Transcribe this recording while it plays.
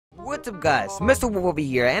What's up guys, Mr. Wolf over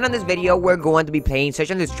here, and on this video we're going to be playing Search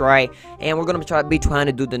and Destroy, and we're going to be trying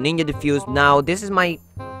to do the Ninja Defuse. Now this is my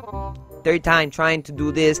third time trying to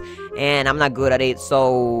do this, and I'm not good at it,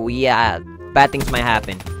 so yeah, bad things might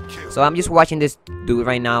happen. So I'm just watching this dude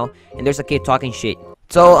right now, and there's a kid talking shit.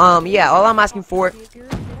 So yeah, all I'm asking for...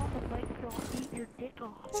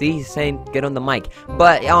 See, he's saying get on the mic.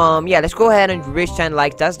 But yeah, let's go ahead and reach 10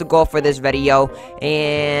 likes. That's the goal for this video.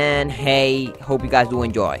 And hey, hope you guys do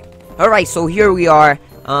enjoy. Alright, so here we are.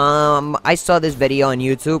 I saw this video on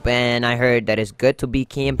YouTube and I heard that it's good to be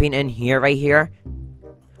camping in here, right here.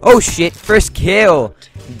 Oh shit, first kill.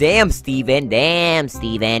 Damn Steven, damn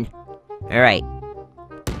Steven. Alright.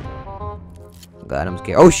 God, I'm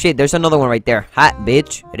scared. Oh shit, there's another one right there. Hot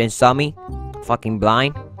bitch. It didn't saw me. Fucking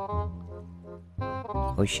blind.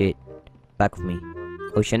 Oh shit. Back with me.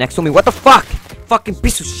 Oh shit, next to me. What the fuck? Fucking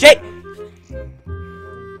piece of shit!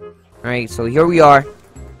 Alright, so here we are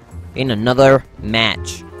in another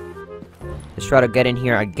match. Let's try to get in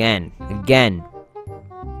here again.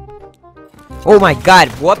 Oh my god,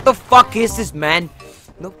 what the fuck is this, man?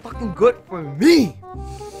 No fucking good for me!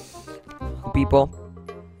 People.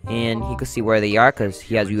 And he could see where they are because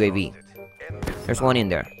he has UAV. There's one in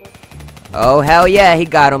there. Oh hell yeah, he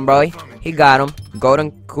got him, bro. He got him.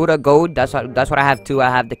 Golden Kuda gold. That's what I have too. I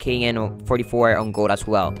have the KN44 on gold as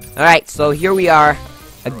well. Alright, so here we are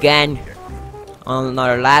again on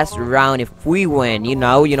our last round. If we win, you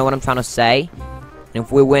know what I'm trying to say. And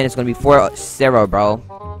if we win, it's gonna be 4-0, bro.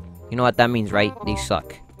 You know what that means, right? They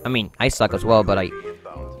suck. I mean, I suck as well, but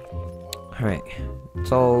Alright.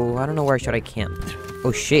 So I don't know where should I camp.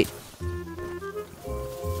 Oh shit.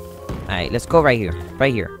 Alright, let's go right here.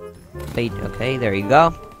 Right here. Okay, there you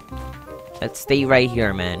go. Let's stay right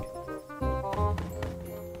here, man.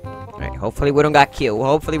 Alright, hopefully we don't get killed.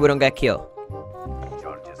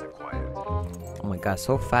 Oh my god,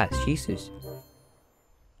 so fast. Jesus.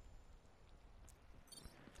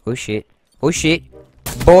 Oh shit. Oh shit.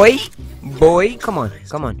 Boy! Come on.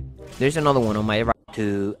 There's another one on my right.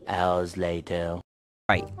 2 hours later.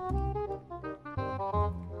 Right.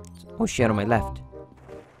 Oh shit, on my left.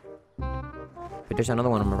 But there's another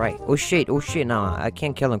one on my right. Oh shit, nah, I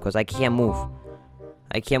can't kill him because I can't move.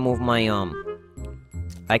 I can't move my,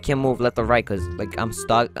 I can't move left or right because, like, I'm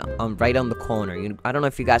stuck. I'm right on the corner. I don't know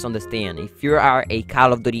if you guys understand. If you are a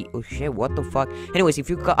Call of Duty... Oh shit, what the fuck? Anyways, if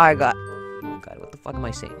you oh god, what the fuck am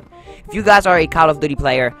I saying? If you guys are a Call of Duty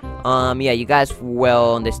player, yeah, you guys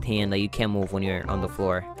will understand that you can't move when you're on the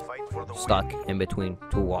floor. Stuck in between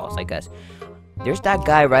two walls, I guess. There's that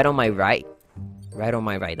guy right on my right. Right on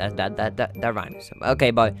my right. That rhymes.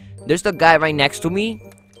 Okay, but there's the guy right next to me,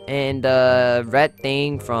 and the red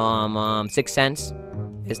thing from 6 Sense.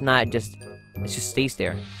 It's not just. It just stays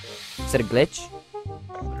there. Is it a glitch?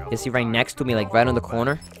 Is he right next to me, like right on the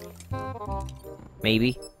corner?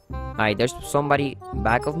 Maybe. Alright, there's somebody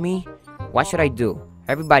back of me. What should I do?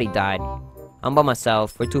 Everybody died. I'm by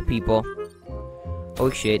myself. We're 2 people. Oh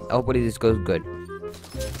shit. Hopefully this goes good.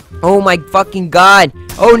 Oh my fucking god.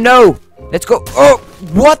 Oh no. Let's go. Oh,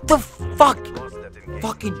 what the fuck?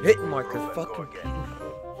 Fucking hit marker. Fucking.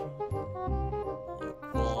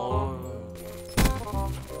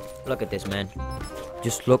 Look at this, man.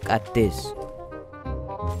 Just look at this.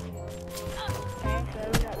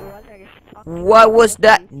 What was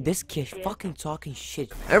that? This kid fucking talking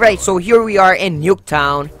shit. Alright, so here we are in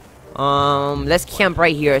Nuketown. Let's camp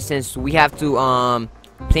right here since we have to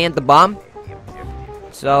plant the bomb.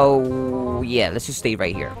 So yeah, let's just stay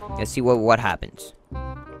right here. Let's see what happens.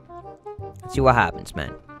 Let's see what happens,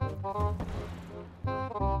 man.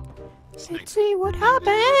 Let's see what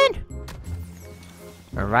happened.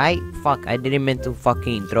 Alright, fuck, I didn't mean to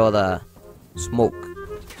fucking throw the smoke.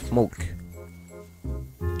 I'm a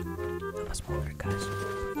smoker, guys.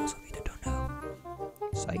 For those of you that don't know.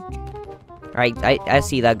 Psych. Alright, I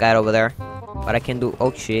see that guy over there. But I can do.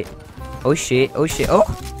 Oh shit. Oh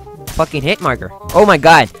fucking hit marker. Oh my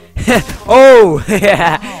god. Oh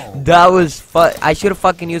that was fun. I should have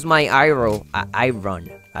fucking used my arrow. I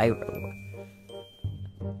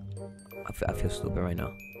feel stupid right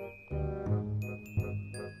now.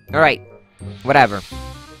 Alright. Whatever.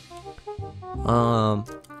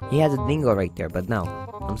 He has a dingo right there, but no.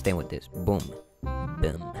 I'm staying with this. Boom.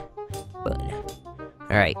 Boom.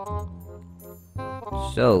 Alright.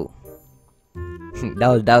 So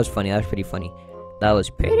that was funny. That was pretty funny.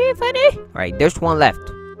 Alright, there's one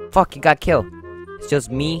left. Fuck, he got killed. It's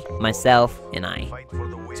just me, myself, and I.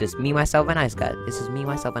 It's just me, myself, and I, guys. This is me,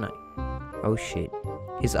 myself, and I. Oh shit.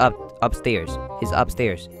 He's upstairs.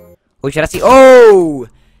 Oh shit, I see. Oh!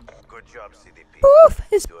 Good job, CDP. Poof!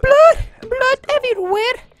 It's blood! Blood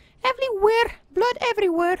everywhere! Blood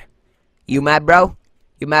everywhere! You mad, bro?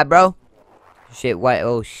 You mad, bro? Shit, what?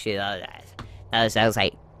 Oh, shit. I was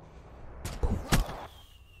like...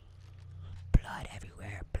 Blood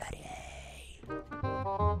everywhere. Bloody.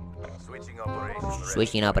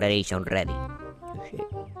 Switching operation ready. Oh, shit.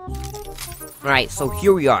 Alright, so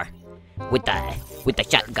here we are. With the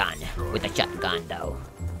shotgun. With the shotgun, though.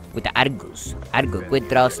 With the Argus. Argus,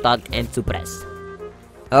 withdraw, stock, and suppress.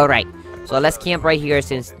 Alright, so let's camp right here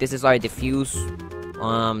since this is our defuse.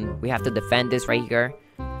 We have to defend this right here.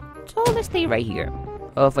 So let's stay right here.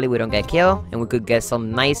 Hopefully we don't get killed and we could get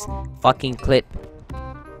some nice fucking clip.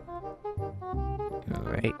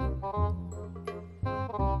 Alright.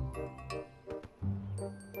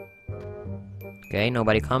 Okay,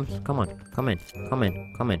 nobody comes. Come on, come in, come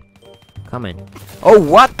in, come in, come in. Oh,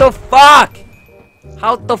 what the fuck?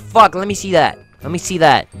 How the fuck? Let me see that. Let me see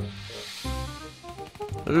that.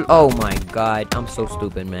 Oh my god, I'm so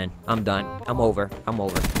stupid, man. I'm done. I'm over. I'm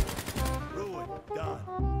over.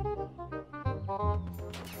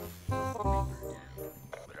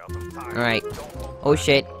 Alright. Oh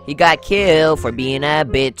shit. He got killed for being a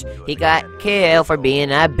bitch. He got killed for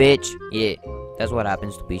being a bitch. Yeah. That's what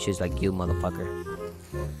happens to bitches like you, motherfucker.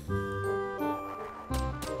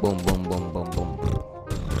 Boom, boom, boom, boom, boom.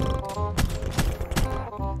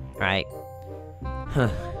 Alright. Huh.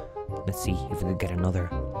 Let's see if we can get another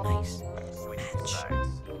nice match.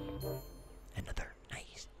 Another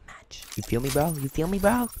nice match. You feel me, bro? You feel me,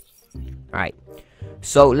 bro? Alright.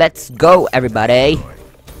 So, let's go, everybody.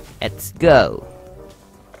 Let's go.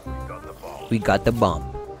 We got the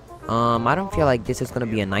bomb. I don't feel like this is gonna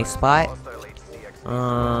be a nice spot.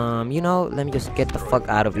 You know, let me just get the fuck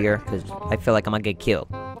out of here, because I feel like I'm gonna get killed.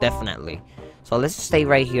 Definitely. So, let's just stay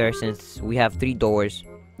right here since we have 3 doors.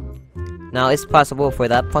 Now, it's possible for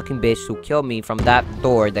that fucking bitch to kill me from that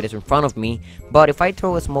door that is in front of me, but if I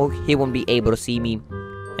throw a smoke, he won't be able to see me,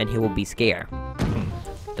 and he will be scared.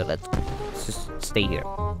 So let's just stay here.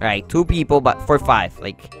 Alright, 2 people, but for 5.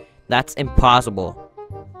 Like, that's impossible.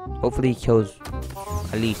 Hopefully he kills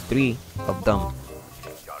at least 3 of them.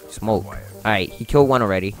 Smoke. Alright, he killed 1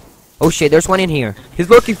 already. Oh shit, there's 1 in here. He's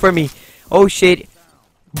looking for me. Oh shit.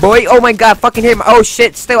 Boy, oh my god, fucking hit him. Oh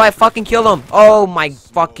shit, still I fucking killed him. Oh my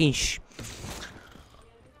fucking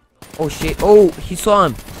Oh shit. Oh, he saw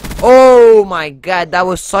him. Oh my god, that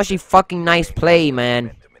was such a fucking nice play,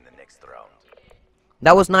 man.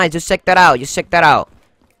 That was nice. Just check that out. Just check that out.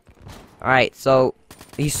 Alright, so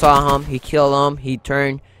he saw him, he killed him, he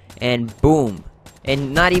turned, and boom.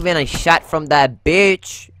 And not even a shot from that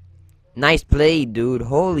bitch. Nice play, dude.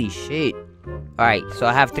 Holy shit. Alright, so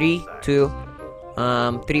I have 3, 2,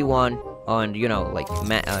 3-1 on, you know, like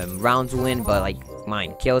rounds win, but like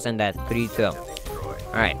mine kills, and that 3-2.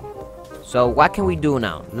 Alright. So what can we do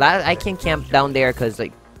now? I can't camp down there because,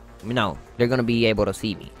 like, you know, they're gonna be able to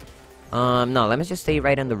see me. No, let me just stay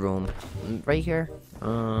right in the room. Right here. You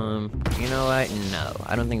know what? No,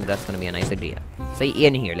 I don't think that's gonna be a nice idea. Stay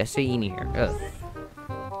in here. Let's stay in here. Ugh.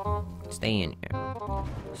 Stay in here.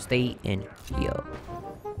 Stay in here.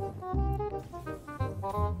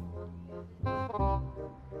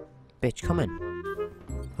 Bitch, come in.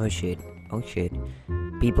 Oh shit. Oh shit.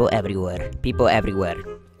 People everywhere. People everywhere.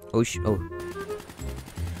 Oh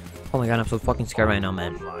my god, I'm so fucking scared right now,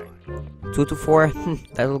 man. 2 to 4.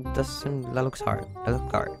 that looks hard. That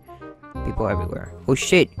looks hard. People everywhere. Oh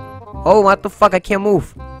shit. Oh, what the fuck? I can't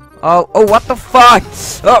move. Oh, what the fuck?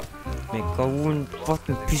 Oh, man,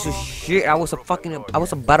 fucking piece of shit. I was about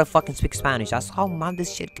to fucking speak Spanish. That's how mad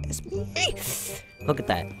this shit gets me. Look at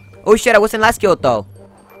that. Oh shit, I wasn't last kill though.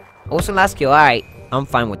 I wasn't last kill. Alright, I'm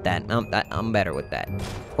fine with that. I'm better with that.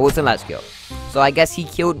 I wasn't last kill. So I guess he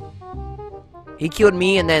killed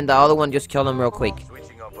me, and then the other one just killed him real quick.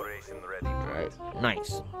 Alright,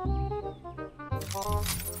 nice.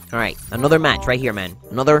 Alright, another match right here, man.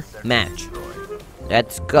 Another match.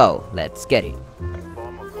 Let's go. Let's get it.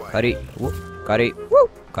 Got it. Woo. Got it. Woo.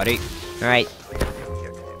 Got it. Alright.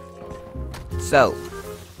 So.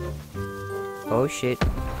 Oh shit.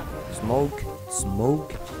 Smoke.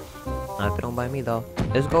 Smoke. Not thrown by me though.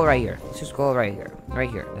 Let's go right here. Let's just go right here. Right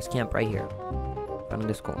here. Let's camp right here. Right in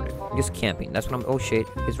this corner. Just camping. That's what I'm. Oh shit.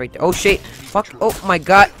 He's right there. Oh shit. Fuck. Oh my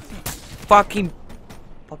god. Fucking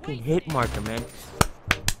hit marker, man.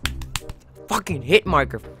 Fucking hit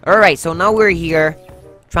marker. Alright, so now we're here.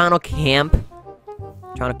 Trying to camp.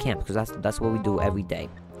 Trying to camp. Because that's what we do every day.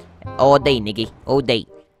 All day, nigga. All day.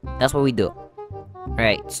 That's what we do.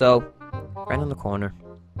 Alright, so. Right on the corner.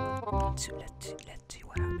 Let's see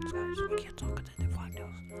what happens, guys. We can't talk until they find us.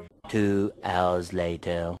 2 hours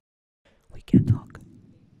later. We can't talk.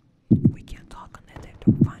 We can't talk until they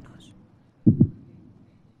don't find us.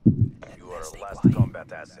 You are last combat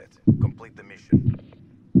asset. Complete the mission.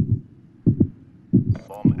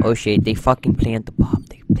 Oh shit, they fucking plant the bomb.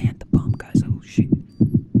 They plant the bomb, guys. Oh shit.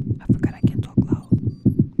 I forgot I can't talk loud.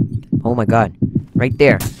 Oh my god. Right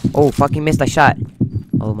there. Oh, fucking missed a shot.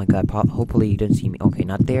 Oh my god. Hopefully he didn't see me. Okay,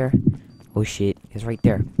 not there. Oh shit. He's right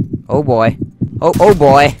there. Oh boy. Oh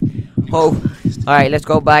boy. Oh. Alright, let's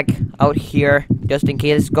go back out here. Just in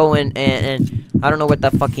case. Go in and I don't know what the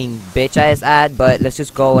fucking bitch is at, but let's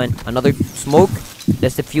just go and another smoke.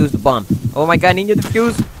 Let's defuse the bomb. Oh my god, need to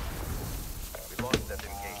defuse. We lost that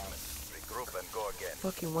engagement. Regroup and go again.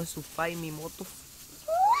 Fucking wants to fight me, what the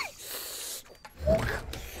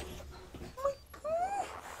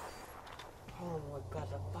Oh my god,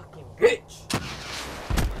 that fucking bitch!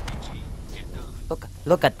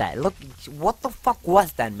 Look at that. Look, what the fuck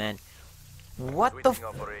was that, man? What the Switching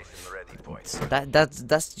operation ready point.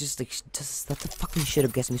 that's just that the fucking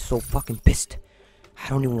shit gets me so fucking pissed. I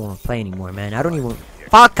don't even want to play anymore, man. I don't even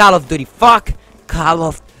fuck Call of Duty. Fuck Call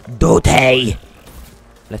of Duty.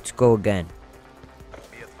 Let's go again.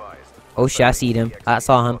 Be advised. Oh shit, I see him. I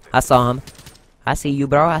saw him. I see you,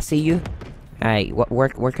 bro. I see you. Alright,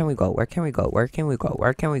 where can we go? Where can we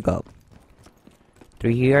go?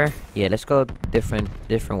 Through here? Yeah, let's go different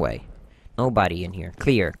way. Nobody in here.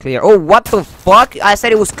 Clear. Oh, what the fuck? I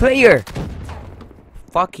said it was clear.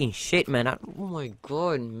 Fucking shit, man. Oh my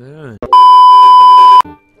god, man.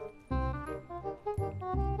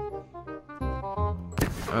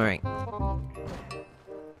 Alright.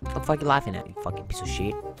 What the fuck you laughing at, you fucking piece of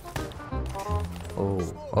shit? Oh,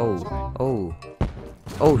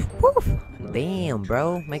 woof. Damn,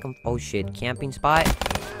 bro. Make him. Oh shit, camping spot.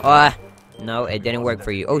 No, it didn't work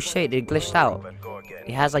for you. Oh shit, it glitched out.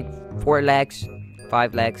 It has like 4 legs,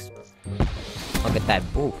 5 legs. Look at that.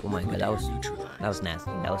 Oof. Oh my god, that was nasty.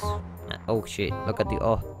 Oh shit. Look at the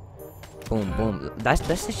boom. That's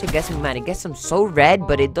the shit gets me mad. It gets him so red,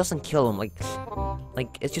 but it doesn't kill him. Like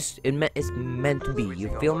it's just it's meant to be. You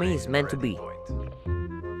feel me? It's meant to be.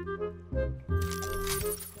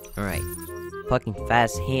 All right. Fucking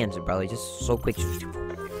fast hands, bro. It's just so quick.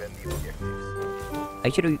 I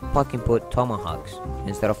should have fucking put tomahawks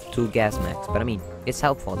instead of 2 gas mags, but I mean, it's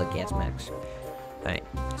helpful, the gas mags. Alright,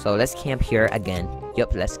 so let's camp here again.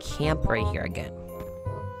 Yup, let's camp right here again.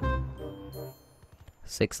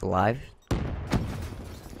 6 alive.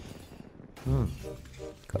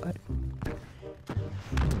 God.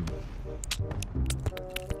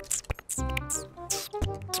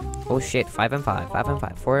 Oh shit, 5 and 5, 5 and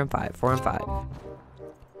 5, 4 and 5, 4 and 5.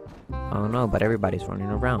 Oh no, but everybody's running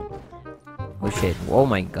around. Oh shit, oh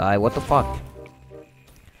my god, what the fuck?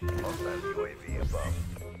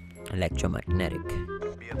 Electromagnetic.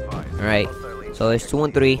 Alright, so it's 2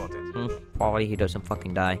 and 3. Probably he doesn't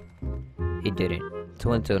fucking die. He didn't.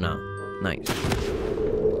 2 and 2 now. Nice.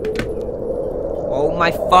 Oh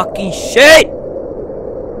my fucking shit!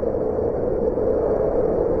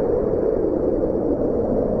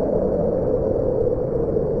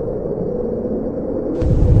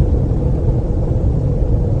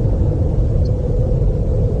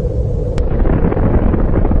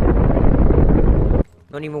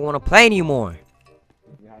 Don't even want to play anymore.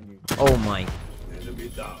 Oh my.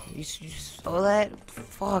 You saw that?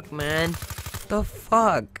 Fuck, man. The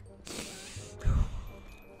fuck?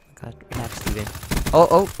 God, relax, Steven.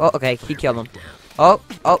 Oh, okay. He killed him. Oh.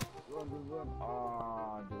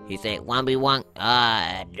 He said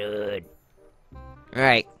 1v1. Dude.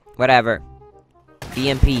 Alright, whatever.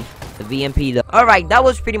 VMP. The VMP though. Alright, that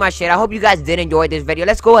was pretty much it. I hope you guys did enjoy this video.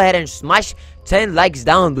 Let's go ahead and smash 10 likes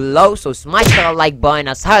down below. So smash that like button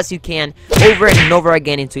as hard as you can over and over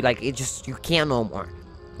again until like it just you can't no more.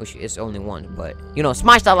 Which is only one, but you know,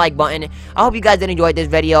 smash that like button. I hope you guys did enjoy this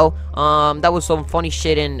video. That was some funny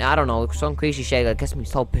shit and I don't know, some crazy shit that gets me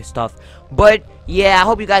so pissed off. But yeah, I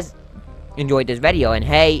hope you guys enjoyed this video. And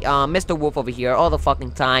hey, Mr. Wolf over here all the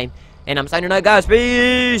fucking time. And I'm signing out, guys.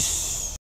 Peace.